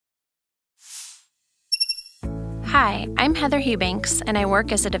Hi, I'm Heather Hughbanks, and I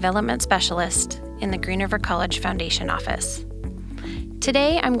work as a development specialist in the Green River College Foundation office.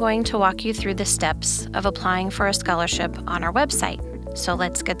 Today, I'm going to walk you through the steps of applying for a scholarship on our website, so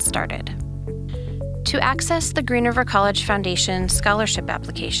let's get started. To access the Green River College Foundation scholarship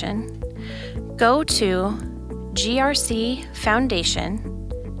application, go to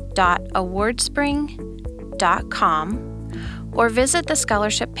grcfoundation.awardspring.com or visit the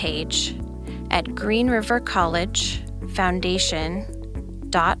scholarship page at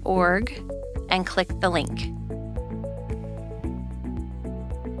greenrivercollegefoundation.org and click the link.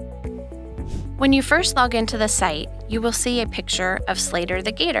 When you first log into the site, you will see a picture of Slater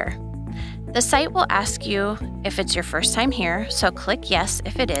the Gator. The site will ask you if it's your first time here, so click yes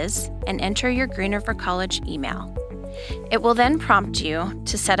if it is and enter your Green River College email. It will then prompt you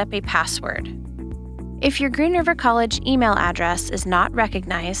to set up a password. If your Green River College email address is not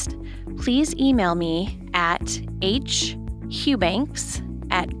recognized, please email me at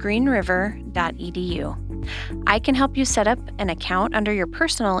hughbanks@greenriver.edu. I can help you set up an account under your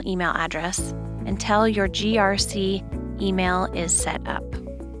personal email address until your GRC email is set up.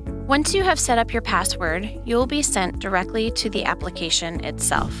 Once you have set up your password, you will be sent directly to the application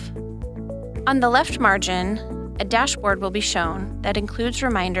itself. On the left margin, a dashboard will be shown that includes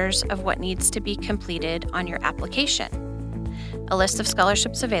reminders of what needs to be completed on your application, a list of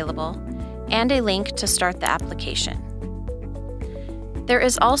scholarships available, and a link to start the application. There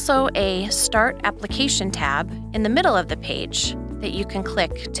is also a Start Application tab in the middle of the page that you can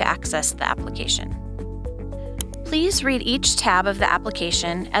click to access the application. Please read each tab of the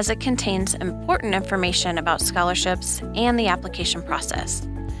application as it contains important information about scholarships and the application process.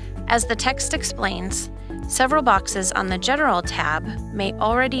 As the text explains, several boxes on the General tab may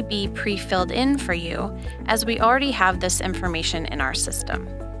already be pre-filled in for you, as we already have this information in our system.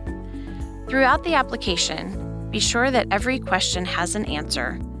 Throughout the application, be sure that every question has an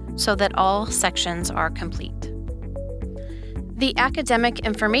answer so that all sections are complete. The Academic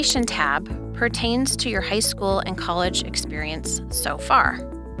Information tab pertains to your high school and college experience so far.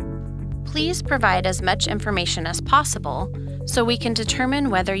 Please provide as much information as possible so we can determine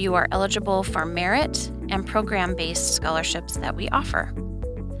whether you are eligible for merit and program-based scholarships that we offer.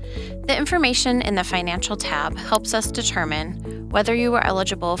 The information in the Financial tab helps us determine whether you are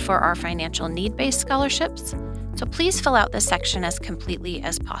eligible for our financial need-based scholarships, so please fill out this section as completely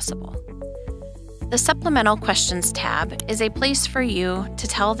as possible. The Supplemental Questions tab is a place for you to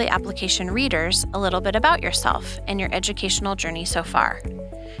tell the application readers a little bit about yourself and your educational journey so far.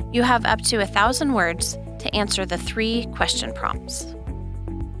 You have up to 1,000 words to answer the 3 question prompts.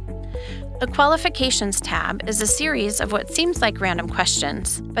 The Qualifications tab is a series of what seems like random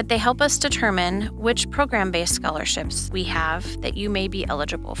questions, but they help us determine which program-based scholarships we have that you may be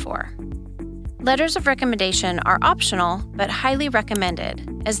eligible for. Letters of recommendation are optional, but highly recommended,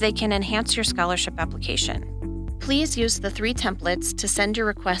 as they can enhance your scholarship application. Please use the 3 templates to send your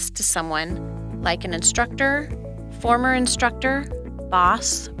request to someone like an instructor, former instructor,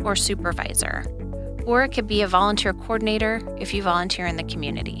 boss, or supervisor. Or it could be a volunteer coordinator if you volunteer in the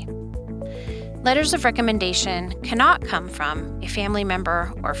community. Letters of recommendation cannot come from a family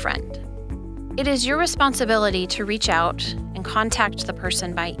member or friend. It is your responsibility to reach out and contact the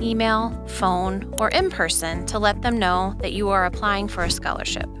person by email, phone, or in person to let them know that you are applying for a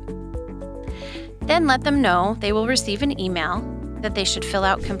scholarship. Then let them know they will receive an email that they should fill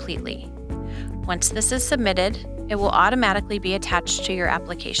out completely. Once this is submitted, it will automatically be attached to your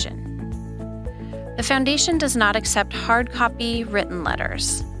application. The Foundation does not accept hard copy written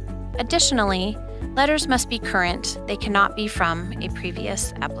letters. Additionally, letters must be current. They cannot be from a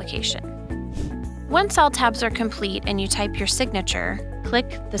previous application. Once all tabs are complete and you type your signature,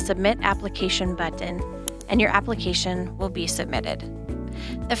 click the Submit Application button and your application will be submitted.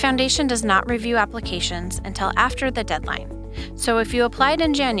 The Foundation does not review applications until after the deadline, so if you applied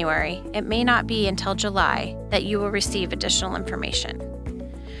in January, it may not be until July that you will receive additional information.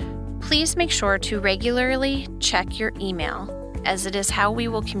 Please make sure to regularly check your email, as it is how we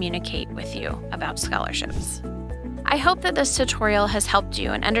will communicate with you about scholarships. I hope that this tutorial has helped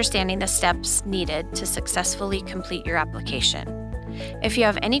you in understanding the steps needed to successfully complete your application. If you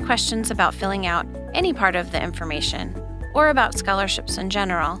have any questions about filling out any part of the information or about scholarships in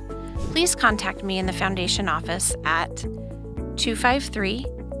general, please contact me in the Foundation office at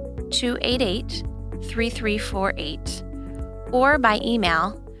 253-288-3348 or by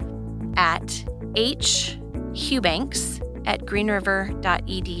email at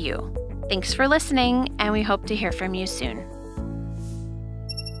hughbanks@greenriver.edu. Thanks for listening, and we hope to hear from you soon.